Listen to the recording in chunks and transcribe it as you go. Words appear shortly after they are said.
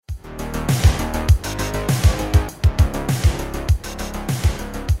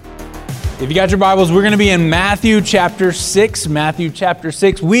If you got your Bibles, we're going to be in Matthew chapter 6. Matthew chapter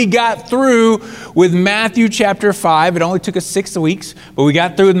 6. We got through with Matthew chapter 5. It only took us 6 weeks, but we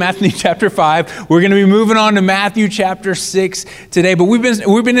got through with Matthew chapter 5. We're going to be moving on to Matthew chapter 6 today. But we've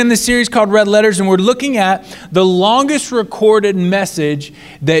been in this series called Red Letters, and we're looking at the longest recorded message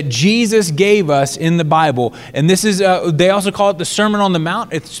that Jesus gave us in the Bible. And this is, they also call it the Sermon on the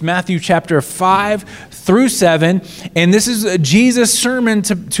Mount. It's Matthew chapter 5 through 7. And this is Jesus' sermon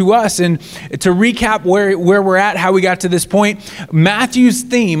to us. And to recap where we're at, how we got to this point, Matthew's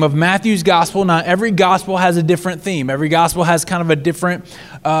theme of Matthew's gospel. Now, every gospel has a different theme. Every gospel has kind of a different,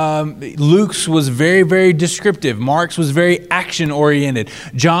 Luke's was very, very descriptive. Mark's was very action-oriented.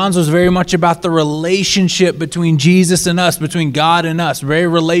 John's was very much about the relationship between Jesus and us, between God and us, very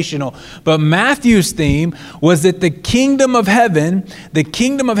relational. But Matthew's theme was that the kingdom of heaven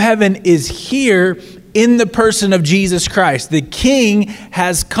is here in the person of Jesus Christ. The King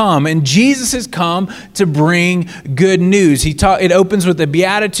has come, and Jesus has come to bring good news. It opens with the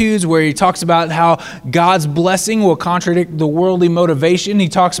Beatitudes, where he talks about how God's blessing will contradict the worldly motivation. He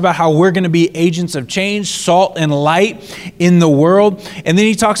talks about how we're going to be agents of change, salt and light in the world. And then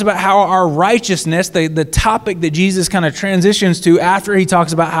he talks about how our righteousness, the topic that Jesus kind of transitions to after he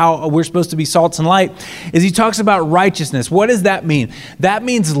talks about how we're supposed to be salt and light, is he talks about righteousness. What does that mean? That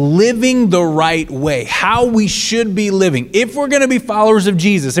means living the right way. How we should be living. If we're going to be followers of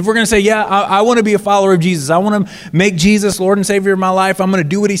Jesus, if we're going to say, yeah, I want to be a follower of Jesus. I want to make Jesus Lord and Savior of my life. I'm going to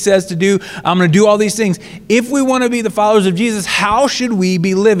do what he says to do. I'm going to do all these things. If we want to be the followers of Jesus, how should we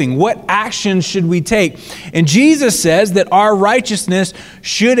be living? What actions should we take? And Jesus says that our righteousness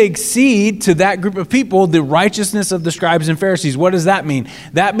should exceed to that group of people the righteousness of the scribes and Pharisees. What does that mean?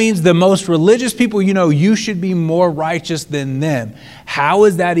 That means the most religious people you should be more righteous than them. How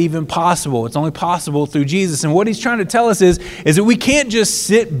is that even possible? It's only possible through Jesus. And what he's trying to tell us is that we can't just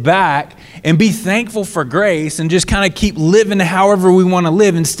sit back and be thankful for grace and just kind of keep living however we want to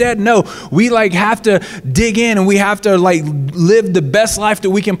live. Instead, no, we have to dig in, and we have to live the best life that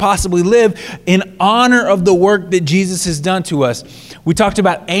we can possibly live in honor of the work that Jesus has done to us. We talked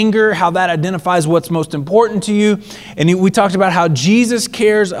about anger, how that identifies what's most important to you. And we talked about how Jesus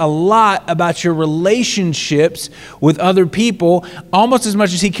cares a lot about your relationships with other people, almost as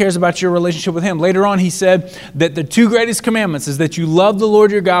much as he cares about your relationship with him. Later on, he said that the two greatest commandments is that you love the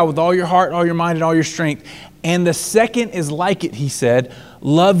Lord your God with all your heart, all your mind, and all your strength. And the second is like it, he said,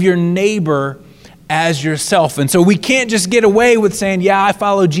 love your neighbor as yourself. And so we can't just get away with saying, yeah, I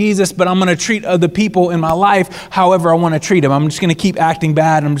follow Jesus, but I'm going to treat other people in my life however I want to treat them. I'm just going to keep acting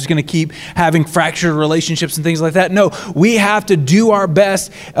bad. I'm just going to keep having fractured relationships and things like that. No, we have to do our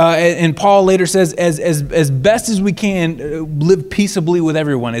best. And Paul later says, as best as we can, live peaceably with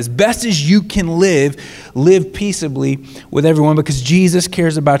everyone. As best as you can live peaceably with everyone, because Jesus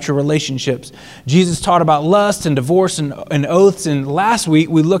cares about your relationships. Jesus taught about lust and divorce and oaths. And last week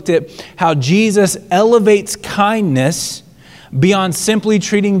we looked at how Jesus elevates kindness beyond simply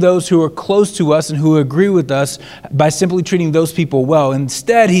treating those who are close to us and who agree with us by simply treating those people well.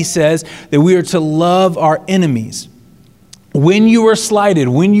 Instead, he says that we are to love our enemies. When you are slighted,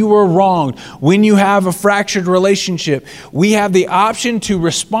 when you are wronged, when you have a fractured relationship, we have the option to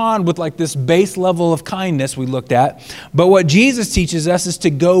respond with this base level of kindness we looked at. But what Jesus teaches us is to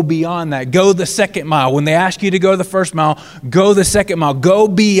go beyond that. Go the second mile. When they ask you to go the first mile, go the second mile. Go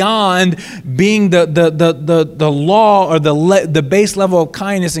beyond being the law or the base level of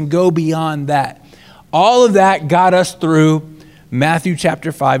kindness, and go beyond that. All of that got us through Matthew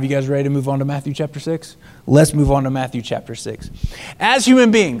chapter 5. You guys ready to move on to Matthew chapter 6? Let's move on to Matthew chapter 6. As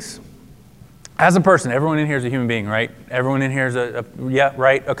human beings, as a person, everyone in here is a human being, right? Everyone in here is yeah,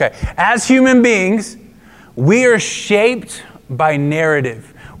 right? Okay. As human beings, we are shaped by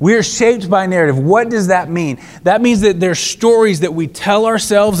narrative. We are shaped by narrative. What does that mean? That means that there's stories that we tell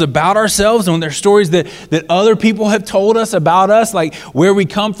ourselves about ourselves, and there's stories that other people have told us about us, like where we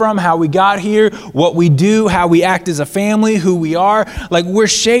come from, how we got here, what we do, how we act as a family, who we are. We're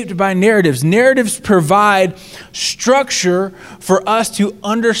shaped by narratives. Narratives provide structure for us to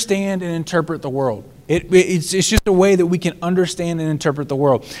understand and interpret the world. It's just a way that we can understand and interpret the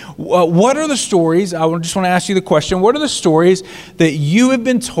world. What are the stories? I just want to ask you the question. What are the stories that you have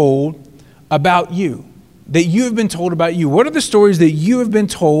been told about you? That you have been told about you? What are the stories that you have been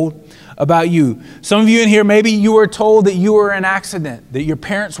told about you? Some of you in here, maybe you were told that you were in an accident, that your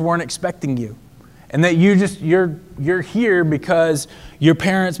parents weren't expecting you, and that you're here because your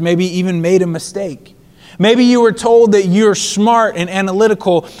parents maybe even made a mistake. Maybe you were told that you're smart and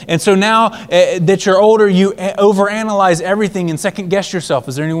analytical, and so now that you're older, you overanalyze everything and second guess yourself.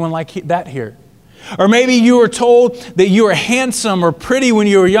 Is there anyone like that here? Or maybe you were told that you were handsome or pretty when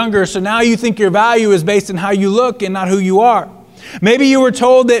you were younger, so now you think your value is based on how you look and not who you are. Maybe you were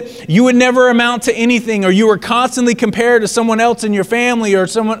told that you would never amount to anything, or you were constantly compared to someone else in your family or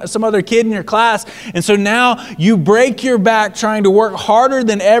some other kid in your class. And so now you break your back trying to work harder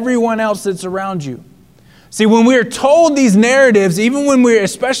than everyone else that's around you. See, when we're told these narratives,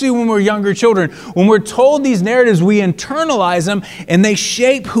 especially when we're younger children, when we're told these narratives, we internalize them and they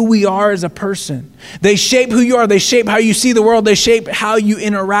shape who we are as a person. They shape who you are. They shape how you see the world. They shape how you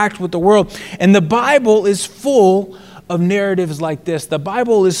interact with the world. And the Bible is full of narratives like this. The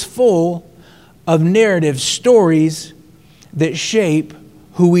Bible is full of narrative stories that shape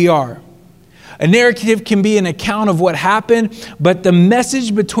who we are. A narrative can be an account of what happened, but the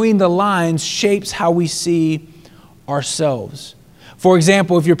message between the lines shapes how we see ourselves. For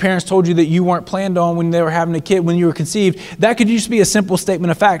example, if your parents told you that you weren't planned on when they were having a kid, when you were conceived, that could just be a simple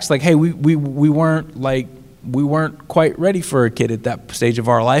statement of facts. Like, hey, we weren't quite ready for a kid at that stage of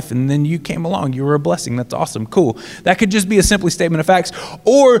our life, and then you came along. You were a blessing. That's awesome. Cool. That could just be a simply statement of facts.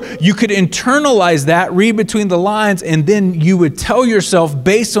 Or you could internalize that, read between the lines, and then you would tell yourself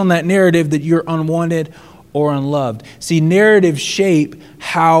based on that narrative that you're unwanted or unloved. See, narratives shape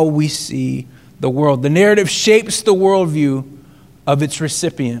how we see the world. The narrative shapes the worldview of its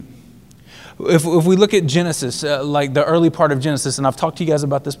recipient. If we look at Genesis, like the early part of Genesis, and I've talked to you guys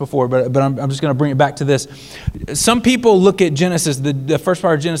about this before, but I'm just going to bring it back to this. Some people look at Genesis, the first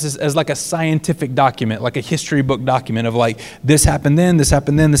part of Genesis, as like a scientific document, like a history book document of like, this happened then, this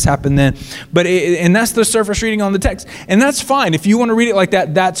happened then, this happened then. And that's the surface reading on the text. And that's fine. If you want to read it like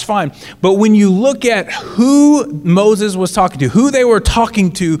that, that's fine. But when you look at who Moses was talking to, who they were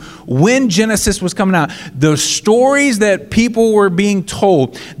talking to when Genesis was coming out, the stories that people were being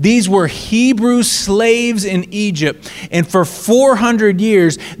told, these were Hebrew slaves in Egypt. And for 400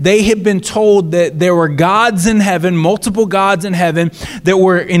 years, they had been told that there were gods in heaven, multiple gods in heaven, that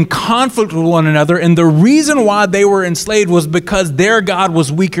were in conflict with one another. And the reason why they were enslaved was because their God was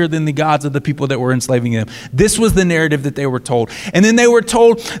weaker than the gods of the people that were enslaving them. This was the narrative that they were told. And then they were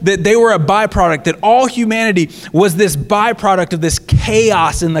told that they were a byproduct, that all humanity was this byproduct of this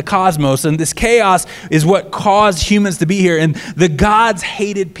chaos in the cosmos. And this chaos is what caused humans to be here. And the gods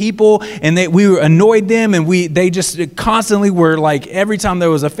hated people, and we annoyed them, and they just constantly were like, every time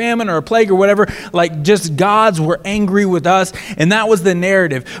there was a famine or a plague or whatever, like just gods were angry with us, and that was the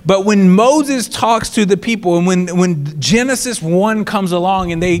narrative. But when Moses talks to the people, and when Genesis 1 comes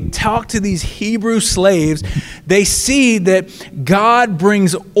along and they talk to these Hebrew slaves, they see that God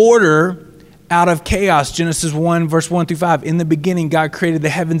brings order out of chaos. Genesis 1, verse 1 through 5. In the beginning, God created the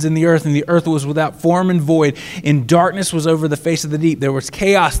heavens and the earth was without form and void, and darkness was over the face of the deep. There was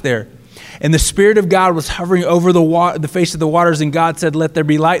chaos there. And the Spirit of God was hovering over the face of the waters, and God said, let there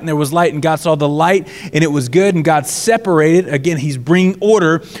be light, and there was light, and God saw the light, and it was good, and God separated, again, he's bringing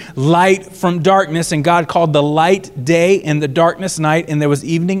order, light from darkness, and God called the light day and the darkness night, and there was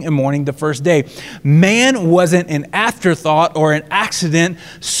evening and morning the first day. Man wasn't an afterthought or an accident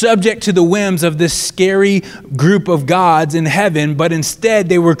subject to the whims of this scary group of gods in heaven, but instead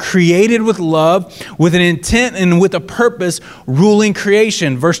they were created with love, with an intent and with a purpose, ruling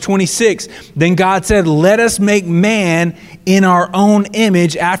creation. Verse 26, then God said, let us make man in our own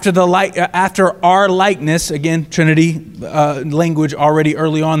image after our likeness. Again, Trinity language already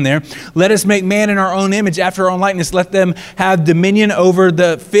early on there. Let us make man in our own image after our own likeness. Let them have dominion over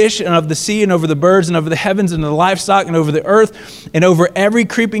the fish and of the sea and over the birds and over the heavens and the livestock and over the earth and over every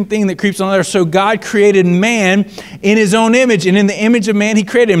creeping thing that creeps on the earth. So God created man in his own image, and in the image of man he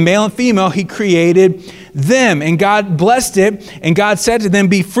created him, male and female he created them. And God blessed it, and God said to them,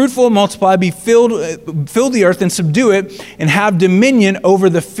 be fruitful and multiply, fill the earth and subdue it, and have dominion over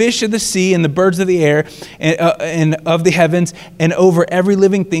the fish of the sea and the birds of the air and of the heavens, and over every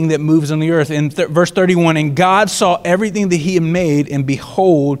living thing that moves on the earth. And verse 31, and God saw everything that he had made, and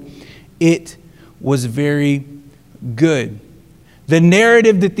behold, it was very good. The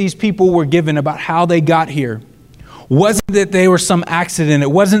narrative that these people were given about how they got here wasn't that they were some accident.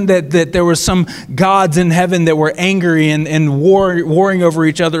 It wasn't that there were some gods in heaven that were angry and warring over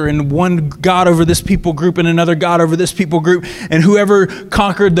each other, and one god over this people group and another god over this people group, and whoever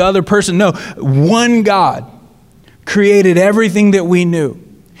conquered the other person. No, one God created everything that we knew.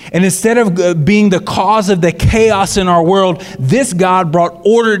 And instead of being the cause of the chaos in our world, this God brought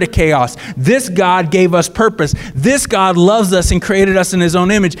order to chaos. This God gave us purpose. This God loves us and created us in his own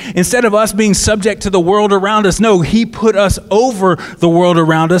image. Instead of us being subject to the world around us, no, he put us over the world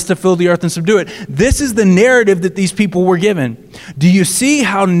around us to fill the earth and subdue it. This is the narrative that these people were given. Do you see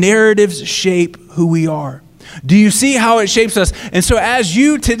how narratives shape who we are? Do you see how it shapes us? And so as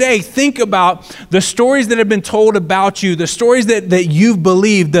you today think about the stories that have been told about you, the stories that you've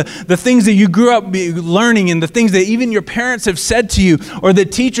believed, the things that you grew up learning, and the things that even your parents have said to you, or the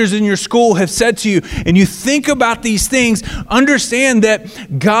teachers in your school have said to you, and you think about these things, understand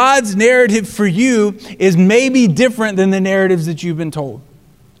that God's narrative for you is maybe different than the narratives that you've been told.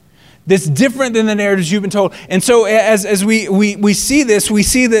 That's different than the narratives you've been told. And so as we see this, we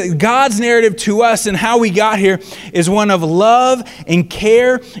see that God's narrative to us and how we got here is one of love and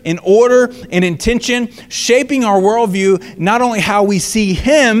care and order and intention, shaping our worldview, not only how we see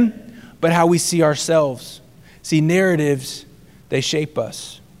Him, but how we see ourselves. See, narratives, they shape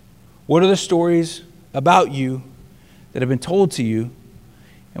us. What are the stories about you that have been told to you?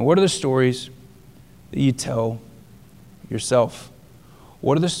 And what are the stories that you tell yourself?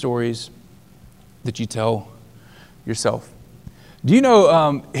 What are the stories that you tell yourself? Do you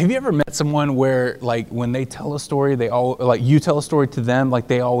know, have you ever met someone where, like, when they tell a story, you tell a story to them, like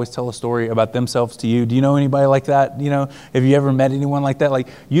they always tell a story about themselves to you? Do you know anybody like that? You know, have you ever met anyone like that? Like,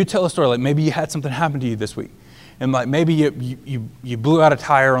 you tell a story, like maybe you had something happen to you this week. And like maybe you blew out a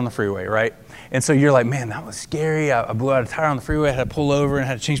tire on the freeway, right? And so you're like, man, that was scary. I blew out a tire on the freeway. I had to pull over and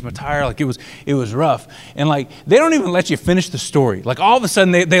had to change my tire. Like it was rough. And like they don't even let you finish the story. Like all of a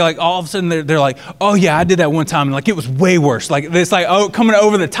sudden they're like, oh yeah, I did that one time, and like it was way worse. Like it's like, oh, coming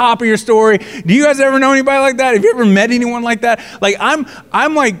over the top of your story. Do you guys ever know anybody like that? Have you ever met anyone like that? Like I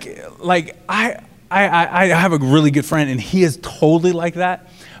have a really good friend, and he is totally like that.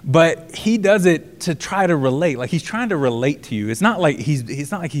 But he does it to try to relate. Like he's trying to relate to you. It's not like he's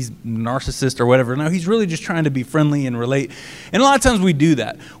narcissist or whatever. No, he's really just trying to be friendly and relate. And a lot of times we do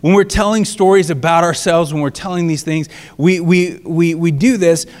that. When we're telling stories about ourselves, when we're telling these things, we do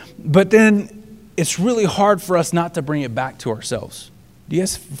this, but then it's really hard for us not to bring it back to ourselves. Do you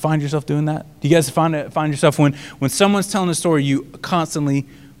guys find yourself doing that? Do you guys find yourself when someone's telling a story, you constantly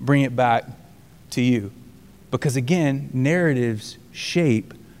bring it back to you? Because again, narratives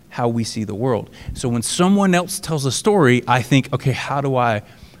shape how we see the world. So when someone else tells a story, I think, okay, how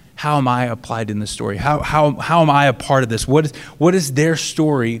am I applied in this story? How am I a part of this? What does their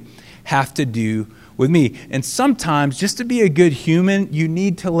story have to do with me? And sometimes, just to be a good human, you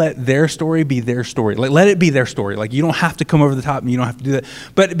need to let their story be their story. Like, let it be their story. Like, you don't have to come over the top and you don't have to do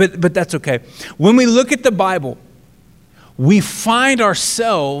that. But that's okay. When we look at the Bible, we find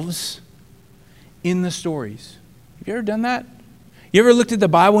ourselves in the stories. Have you ever done that? You ever looked at the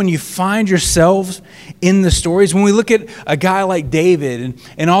Bible and you find yourselves in the stories? When we look at a guy like David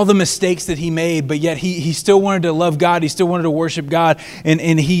and all the mistakes that he made, but yet he still wanted to love God, he still wanted to worship God. And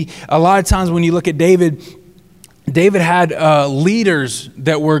he, a lot of times when you look at David had leaders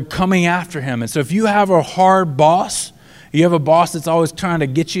that were coming after him. And so if you have a hard boss, you have a boss that's always trying to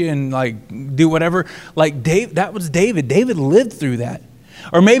get you and like do whatever, like that was David. David lived through that.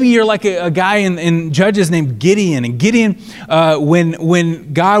 Or maybe you're like a guy in Judges named Gideon. And Gideon,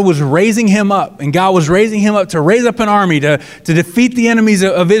 when God was raising him up, and God was raising him up to raise up an army to defeat the enemies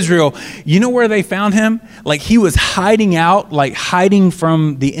of Israel, you know where they found him? Like he was hiding out, like hiding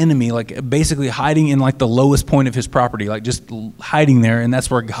from the enemy, like basically hiding in like the lowest point of his property, like just hiding there. And that's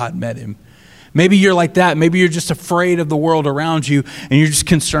where God met him. Maybe you're like that. Maybe you're just afraid of the world around you and you're just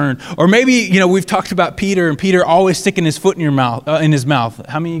concerned. Or maybe, we've talked about Peter, and Peter always sticking his foot in his mouth.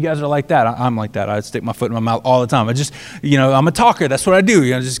 How many of you guys are like that? I'm like that. I stick my foot in my mouth all the time. I just, I'm a talker. That's what I do.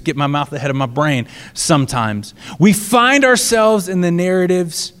 Just get my mouth ahead of my brain sometimes. We find ourselves in the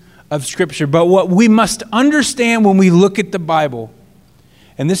narratives of Scripture. But what we must understand when we look at the Bible,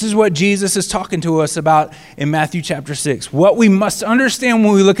 and this is what Jesus is talking to us about in Matthew chapter 6. What we must understand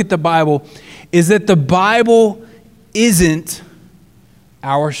when we look at the Bible is that the Bible isn't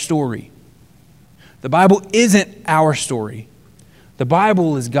our story. The Bible isn't our story. The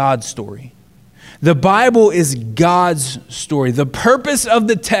Bible is God's story. The Bible is God's story. The purpose of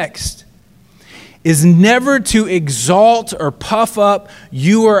the text is never to exalt or puff up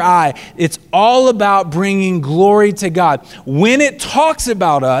you or I. It's all about bringing glory to God. When it talks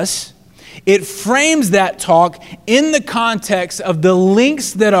about us, it frames that talk in the context of the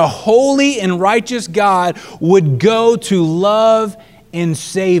lengths that a holy and righteous God would go to love and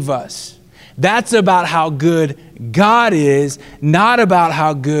save us. That's about how good God is, not about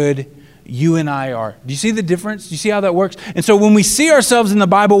how good you and I are. Do you see the difference? Do you see how that works? And so when we see ourselves in the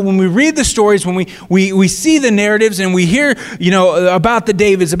Bible, when we read the stories, when we see the narratives and we hear, about the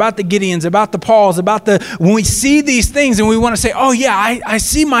Davids, about the Gideons, about the Pauls, when we see these things and we want to say, oh yeah, I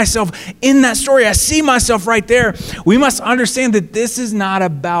see myself in that story. I see myself right there. We must understand that this is not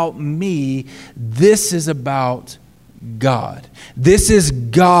about me. This is about God. This is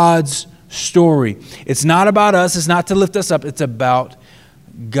God's story. It's not about us. It's not to lift us up. It's about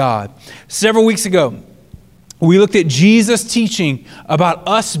God. Several weeks ago, we looked at Jesus' teaching about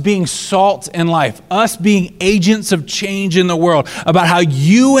us being salt and life, us being agents of change in the world, about how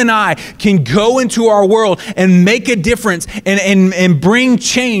you and I can go into our world and make a difference and bring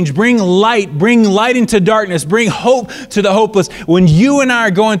change, bring light into darkness, bring hope to the hopeless. When you and I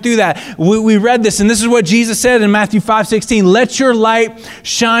are going through that, we read this, and this is what Jesus said in Matthew 5:16, let your light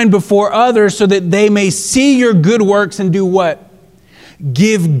shine before others so that they may see your good works and do what?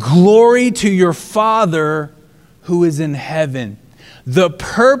 Give glory to your Father who is in heaven. The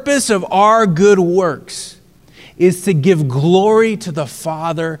purpose of our good works is to give glory to the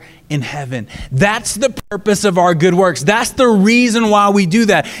Father in heaven. That's the purpose of our good works. That's the reason why we do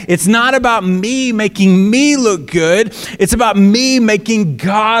that. It's not about me making me look good. It's about me making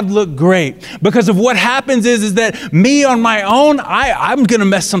God look great. Because of what happens is that me on my own, I'm going to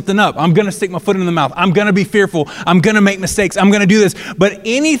mess something up. I'm going to stick my foot in the mouth. I'm going to be fearful. I'm going to make mistakes. I'm going to do this. But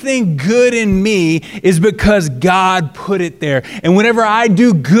anything good in me is because God put it there. And whenever I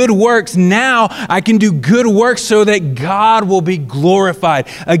do good works, now I can do good works so that God will be glorified.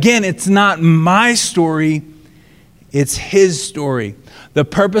 Again, it's not my story, it's His story. The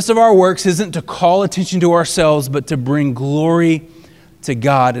purpose of our works isn't to call attention to ourselves, but to bring glory to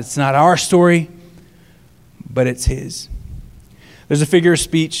God. It's not our story, but it's His. There's a figure of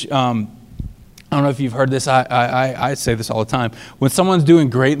speech. I don't know if you've heard this. I say this all the time. When someone's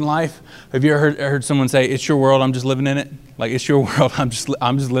doing great in life, have you ever heard someone say, "It's your world, I'm just living in it"? Like, it's your world, I'm just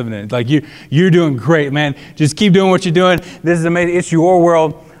living in it. Like, you're doing great, man. Just keep doing what you're doing. This is amazing. It's your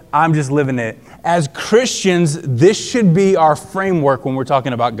world, I'm just living it. As Christians, this should be our framework when we're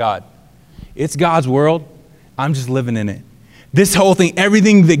talking about God. It's God's world, I'm just living in it. This whole thing,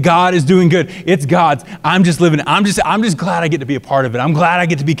 everything that God is doing good, it's God's. I'm just living it. I'm just glad I get to be a part of it. I'm glad I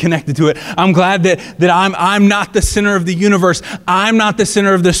get to be connected to it. I'm glad that I'm not the center of the universe. I'm not the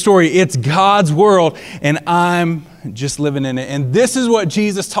center of the story. It's God's world, and I'm just living in it. And this is what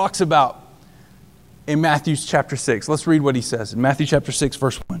Jesus talks about in Matthew chapter 6. Let's read what He says in Matthew chapter 6,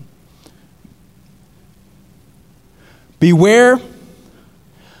 verse 1. Beware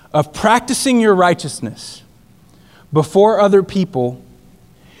of practicing your righteousness before other people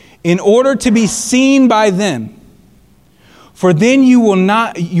in order to be seen by them. For then you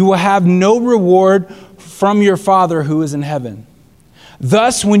will have no reward from your Father who is in heaven.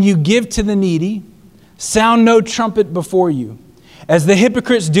 Thus, when you give to the needy, sound no trumpet before you, as the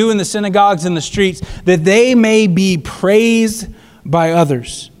hypocrites do in the synagogues and the streets, that they may be praised by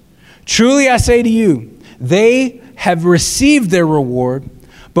others. Truly I say to you, they have received their reward.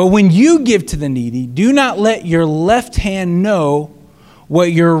 But when you give to the needy, do not let your left hand know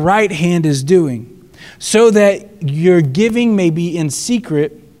what your right hand is doing, so that your giving may be in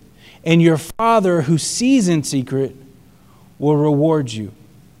secret, and your Father who sees in secret will reward you.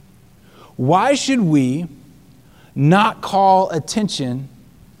 Why should we not call attention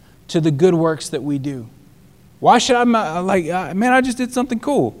to the good works that we do? Why should I just did something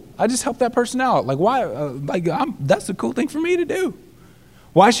cool. I just helped that person out. Like, why? That's a cool thing for me to do.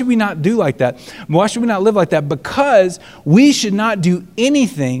 Why should we not do like that? Why should we not live like that? Because we should not do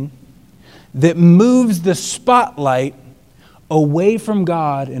anything that moves the spotlight away from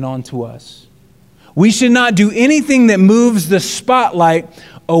God and onto us. We should not do anything that moves the spotlight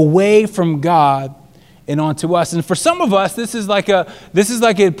away from God and onto us. And for some of us, this is like a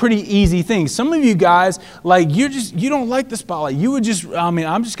pretty easy thing. Some of you guys, you don't like the spotlight. You would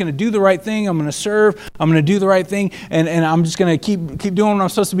I'm just going to do the right thing. I'm going to serve. I'm going to do the right thing. And I'm just going to keep doing what I'm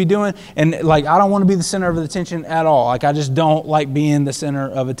supposed to be doing. And I don't want to be the center of attention at all. I just don't like being the center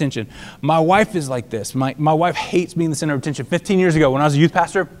of attention. My wife is like this. My wife hates being the center of attention. 15 years ago, when I was a youth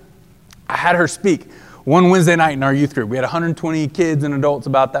pastor, I had her speak one Wednesday night in our youth group. We had 120 kids and adults,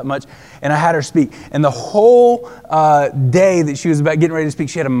 about that much, and I had her speak. And the whole day that she was about getting ready to speak,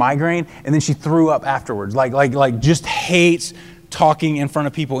 she had a migraine, and then she threw up afterwards. Just hates talking in front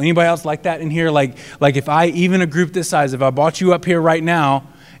of people. Anybody else like that in here? Like if I, even a group this size, if I brought you up here right now,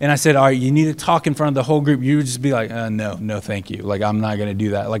 and I said, all right, you need to talk in front of the whole group, you would just be like, no, thank you. I'm not going to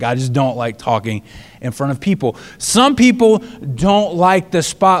do that. I just don't like talking in front of people. Some people don't like the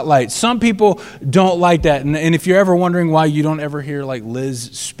spotlight. Some people don't like that. And if you're ever wondering why you don't ever hear Liz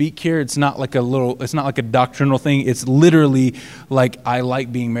speak here, it's not like a doctrinal thing. It's literally I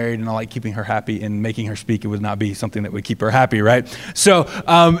like being married and I like keeping her happy, and making her speak, it would not be something that would keep her happy, right? So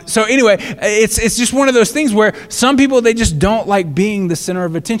anyway, it's just one of those things where some people, they just don't like being the center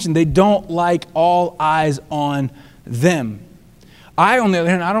of attention. They don't like all eyes on them. on the other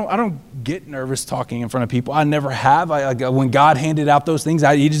hand, I don't get nervous talking in front of people. I never have. When God handed out those things,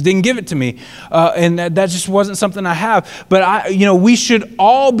 He just didn't give it to me. And that just wasn't something I have. But we should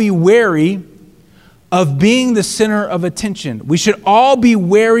all be wary of being the center of attention. We should all be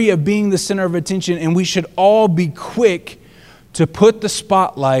wary of being the center of attention, and we should all be quick to put the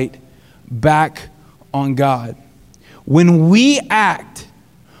spotlight back on God. When we act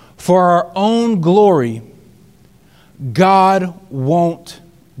for our own glory, God won't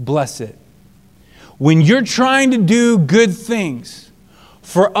bless it. When you're trying to do good things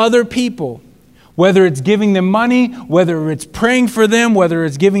for other people, whether it's giving them money, whether it's praying for them, whether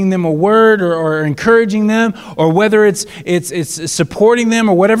it's giving them a word or encouraging them, or whether it's supporting them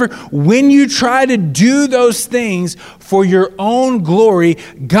or whatever, when you try to do those things for your own glory,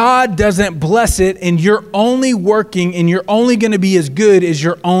 God doesn't bless it, and you're only working and you're only going to be as good as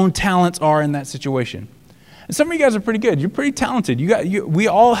your own talents are in that situation. And some of you guys are pretty good. You're pretty talented. We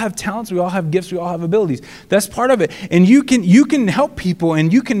all have talents. We all have gifts. We all have abilities. That's part of it. And you can help people,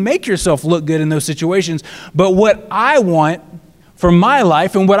 and you can make yourself look good in those situations. But what I want for my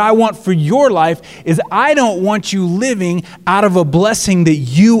life and what I want for your life is I don't want you living out of a blessing that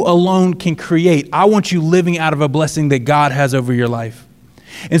you alone can create. I want you living out of a blessing that God has over your life.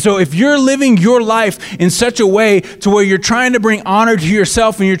 And so if you're living your life in such a way to where you're trying to bring honor to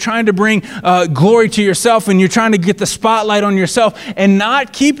yourself, and you're trying to bring glory to yourself, and you're trying to get the spotlight on yourself and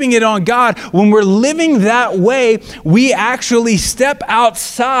not keeping it on God, when we're living that way, we actually step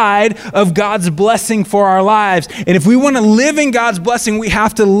outside of God's blessing for our lives. And if we want to live in God's blessing, we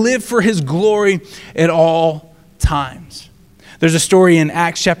have to live for His glory at all times. There's a story in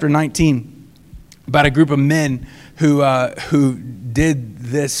Acts chapter 19 about a group of men who did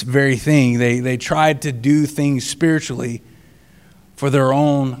this very thing. They tried to do things spiritually for their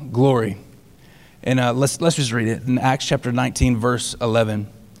own glory. And let's just read it in Acts chapter 19, verse 11.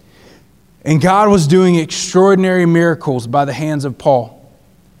 And God was doing extraordinary miracles by the hands of Paul,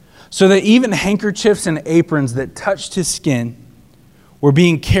 so that even handkerchiefs and aprons that touched his skin were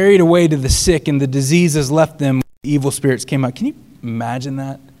being carried away to the sick, and the diseases left them. Evil spirits came out. Can you imagine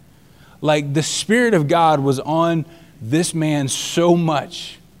that? Like, the Spirit of God was on this man so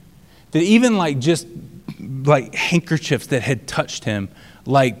much that even just handkerchiefs that had touched him,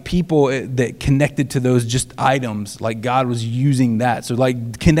 like people that connected to those just items, like God was using that. So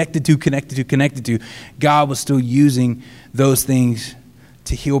connected to, God was still using those things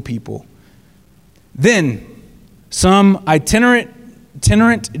to heal people. Then some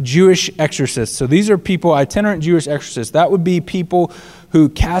itinerant Jewish exorcists. So these are people, itinerant Jewish exorcists. That would be people who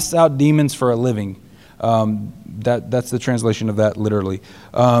cast out demons for a living. That's the translation of that literally.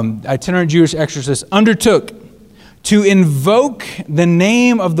 Itinerant Jewish exorcists undertook to invoke the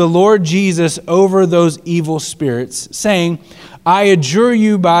name of the Lord Jesus over those evil spirits, saying, I adjure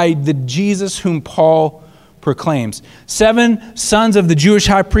you by the Jesus whom Paul proclaims. 7 sons of the Jewish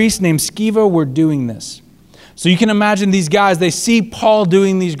high priest named Sceva were doing this. So you can imagine these guys, they see Paul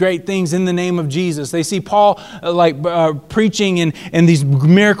doing these great things in the name of Jesus. They see Paul preaching and these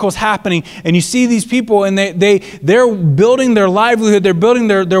miracles happening. And you see these people, and they're building their livelihood, they're building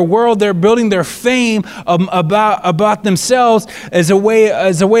their world, they're building their fame about themselves as a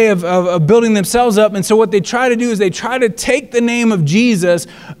way of building themselves up. And so what they try to do is they try to take the name of Jesus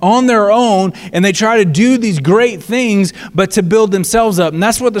on their own, and they try to do these great things, but to build themselves up. And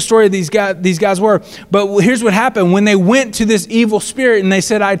that's what the story of these guys were. But here's what happened. When they went to this evil spirit and they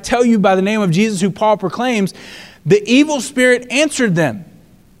said, I tell you by the name of Jesus who Paul proclaims, the evil spirit answered them,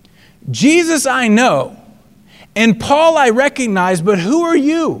 Jesus I know, and Paul I recognize, but who are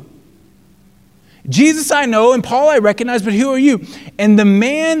you? Jesus I know, and Paul I recognize, but who are you? And the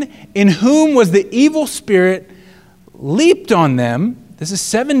man in whom was the evil spirit leaped on them. This is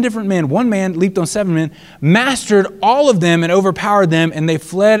 7 different men. One man leaped on 7 men, mastered all of them and overpowered them, and they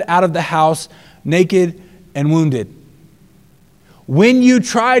fled out of the house naked and wounded. When you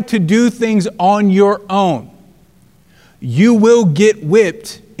try to do things on your own, you will get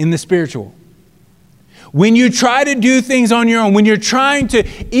whipped in the spiritual. When you try to do things on your own, when you're trying to,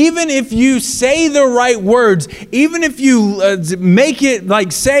 even if you say the right words, even if you make it I'm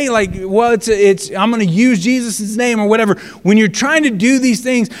going to use Jesus' name or whatever. When you're trying to do these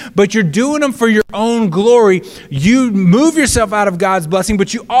things, but you're doing them for your own glory, you move yourself out of God's blessing,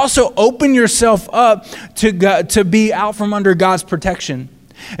 but you also open yourself up to be out from under God's protection.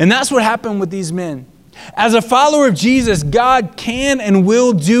 And that's what happened with these men. As a follower of Jesus, God can and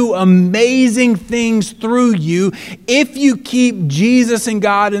will do amazing things through you if you keep Jesus and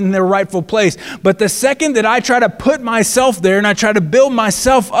God in their rightful place. But the second that I try to put myself there and I try to build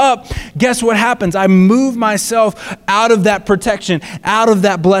myself up, guess what happens? I move myself out of that protection, out of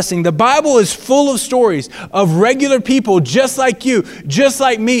that blessing. The Bible is full of stories of regular people just like you, just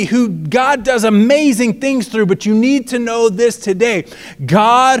like me, who God does amazing things through. But you need to know this today.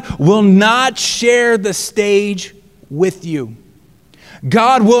 God will not share the stage with you.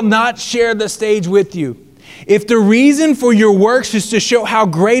 God will not share the stage with you. If the reason for your works is to show how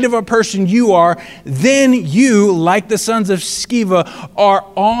great of a person you are, then you, like the sons of Sceva, are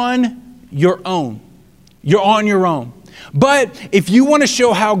on your own. You're on your own. But if you want to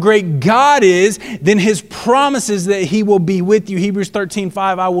show how great God is, then his promises that he will be with you. Hebrews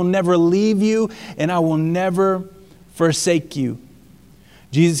 13:5, I will never leave you and I will never forsake you.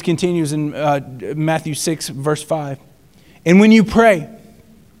 Jesus continues in Matthew 6, verse 5. And when you pray,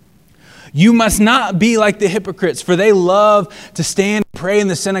 you must not be like the hypocrites, for they love to stand and pray in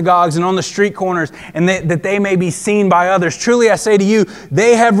the synagogues and on the street corners, and that they may be seen by others. Truly, I say to you,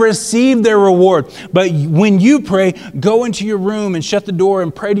 they have received their reward. But when you pray, go into your room and shut the door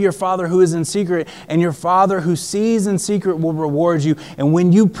and pray to your Father who is in secret, and your Father who sees in secret will reward you. And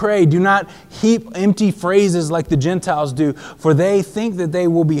when you pray, do not heap empty phrases like the Gentiles do, for they think that they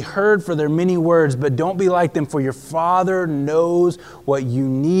will be heard for their many words. But don't be like them, for your Father knows what you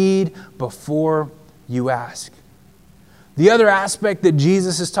need before you ask. The other aspect that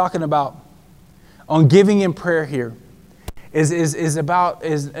Jesus is talking about on giving in prayer here is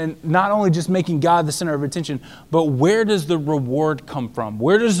not only just making God the center of attention, but where does the reward come from?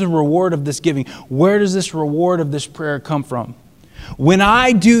 Where does the reward of this giving, where does this reward of this prayer come from? When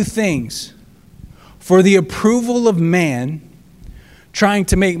I do things for the approval of man, trying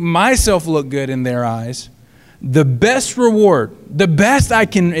to make myself look good in their eyes, the best reward, the best I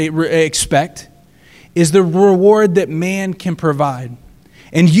can expect, is the reward that man can provide.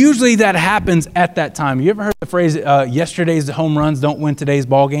 And usually that happens at that time. You ever heard the phrase, yesterday's home runs don't win today's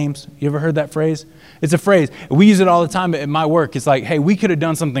ball games? You ever heard that phrase? It's a phrase. We use it all the time at my work. It's like, hey, we could have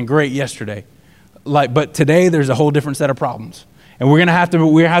done something great yesterday. But today there's a whole different set of problems. And we're going to have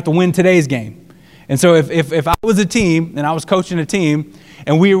to win today's game. And so if I was a team and I was coaching a team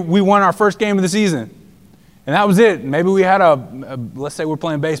and we won our first game of the season, and that was it. Maybe we had let's say we're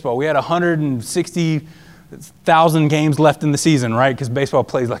playing baseball. We had 160,000 games left in the season, right? Because baseball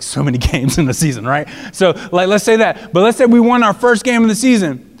plays like so many games in the season, right? So let's say that. But let's say we won our first game of the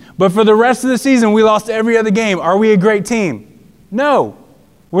season. But for the rest of the season, we lost every other game. Are we a great team? No,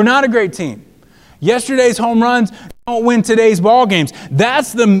 we're not a great team. Yesterday's home runs don't win today's ball games.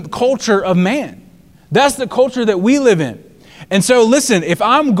 That's the culture of man. That's the culture that we live in. And so listen, if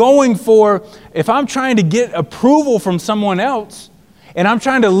I'm trying to get approval from someone else, and I'm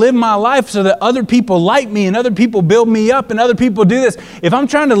trying to live my life so that other people like me and other people build me up and other people do this, if I'm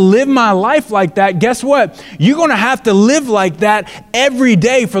trying to live my life like that, guess what? You're going to have to live like that every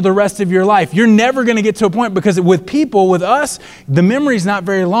day for the rest of your life. You're never going to get to a point, because with people, with us, the memory's not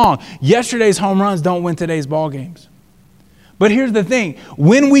very long. Yesterday's home runs don't win today's ball games. But here's the thing.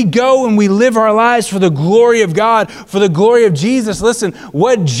 When we go and we live our lives for the glory of God, for the glory of Jesus, listen,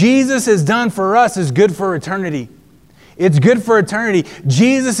 what Jesus has done for us is good for eternity. It's good for eternity.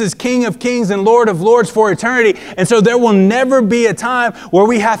 Jesus is King of Kings and Lord of Lords for eternity. And so there will never be a time where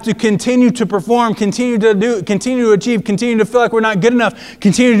we have to continue to perform, continue to achieve, continue to feel like we're not good enough,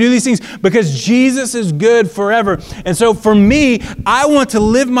 continue to do these things, because Jesus is good forever. And so for me, I want to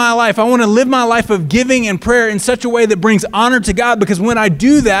live my life. I want to live my life of giving and prayer in such a way that brings honor to God, because when I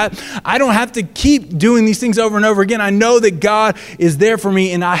do that, I don't have to keep doing these things over and over again. I know that God is there for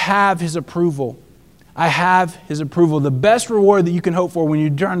me and I have his approval. I have his approval. The best reward that you can hope for when you're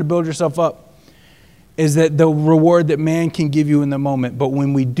trying to build yourself up is that the reward that man can give you in the moment. But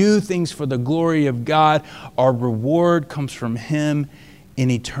when we do things for the glory of God, our reward comes from him in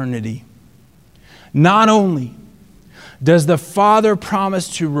eternity. Not only does the Father promise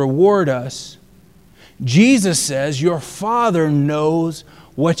to reward us, Jesus says your Father knows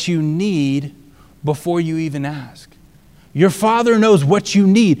what you need before you even ask. Your Father knows what you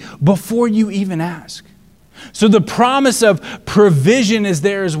need before you even ask. So the promise of provision is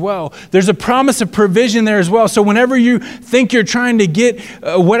there as well. There's a promise of provision there as well. So whenever you think you're trying to get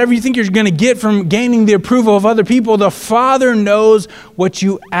whatever you think you're going to get from gaining the approval of other people, the Father knows what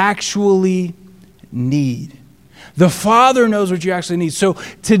you actually need. The Father knows what you actually need. So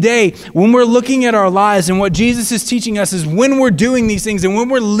today, when we're looking at our lives and what Jesus is teaching us is when we're doing these things and when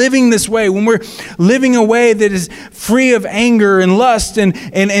we're living this way, when we're living a way that is free of anger and lust and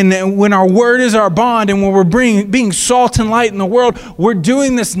when our word is our bond and when we're being salt and light in the world, we're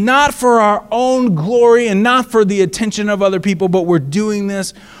doing this not for our own glory and not for the attention of other people, but we're doing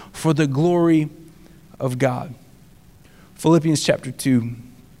this for the glory of God. Philippians chapter 2,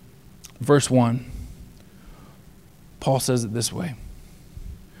 verse 1. Paul says it this way.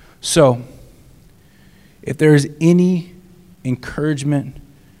 So, if there is any encouragement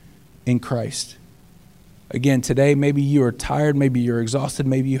in Christ, again, today, maybe you are tired, maybe you're exhausted,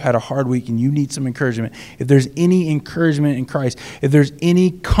 maybe you had a hard week and you need some encouragement. If there's any encouragement in Christ, if there's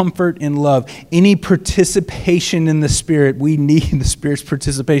any comfort in love, any participation in the Spirit, we need the Spirit's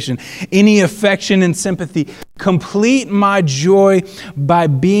participation, any affection and sympathy, complete my joy by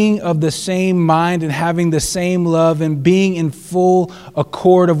being of the same mind and having the same love and being in full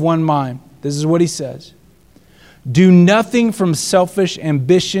accord of one mind. This is what he says. Do nothing from selfish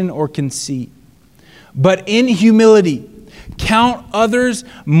ambition or conceit, but in humility, count others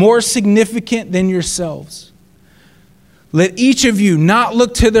more significant than yourselves. Let each of you not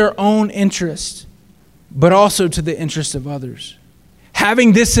look to their own interest, but also to the interest of others.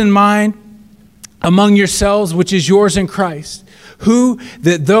 Having this in mind among yourselves, which is yours in Christ, who,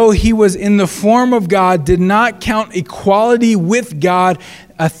 that though he was in the form of God, did not count equality with God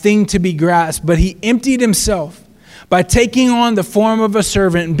a thing to be grasped, but he emptied himself by taking on the form of a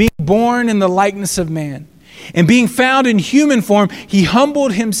servant and being born in the likeness of man. And being found in human form, he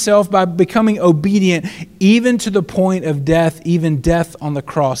humbled himself by becoming obedient even to the point of death, even death on the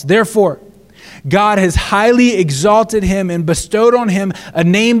cross. Therefore, God has highly exalted him and bestowed on him a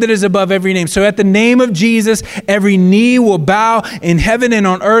name that is above every name. So at the name of Jesus, every knee will bow in heaven and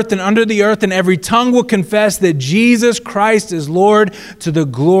on earth and under the earth, and every tongue will confess that Jesus Christ is Lord, to the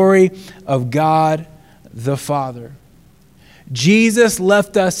glory of God the Father. Jesus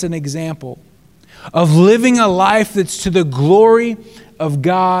left us an example of living a life that's to the glory of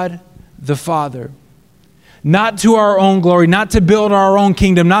God the Father. Not to our own glory, not to build our own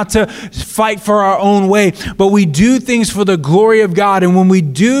kingdom, not to fight for our own way, but we do things for the glory of God. And when we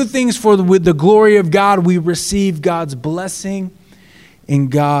do things with the glory of God, we receive God's blessing and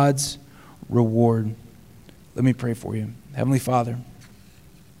God's reward. Let me pray for you. Heavenly Father,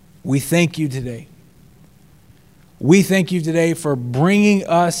 we thank you today. We thank you today for bringing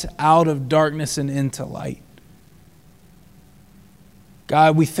us out of darkness and into light.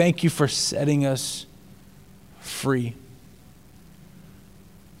 God, we thank you for setting us free.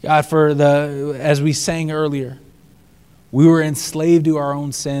 God, as we sang earlier, we were enslaved to our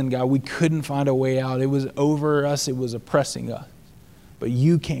own sin. God, we couldn't find a way out. It was over us. It was oppressing us. But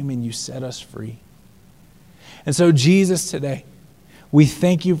you came and you set us free. And so, Jesus, today, we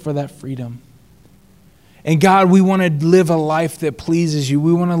thank you for that freedom. And God, we want to live a life that pleases you.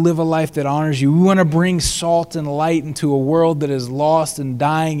 We want to live a life that honors you. We want to bring salt and light into a world that is lost and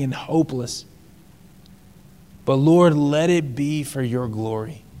dying and hopeless. But Lord, let it be for your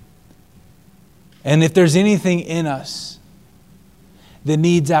glory. And if there's anything in us that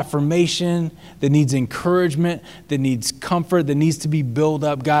needs affirmation, that needs encouragement, that needs comfort, that needs to be built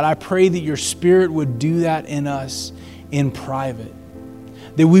up, God, I pray that your Spirit would do that in us in private.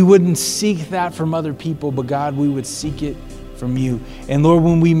 That we wouldn't seek that from other people, but God, we would seek it from you. And Lord,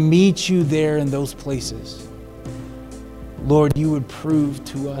 when we meet you there in those places, Lord, you would prove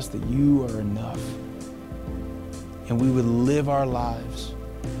to us that you are enough. And we would live our lives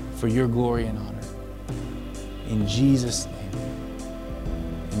for your glory and honor. In Jesus' name.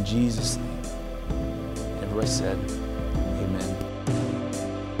 In Jesus' name. Everybody said, amen.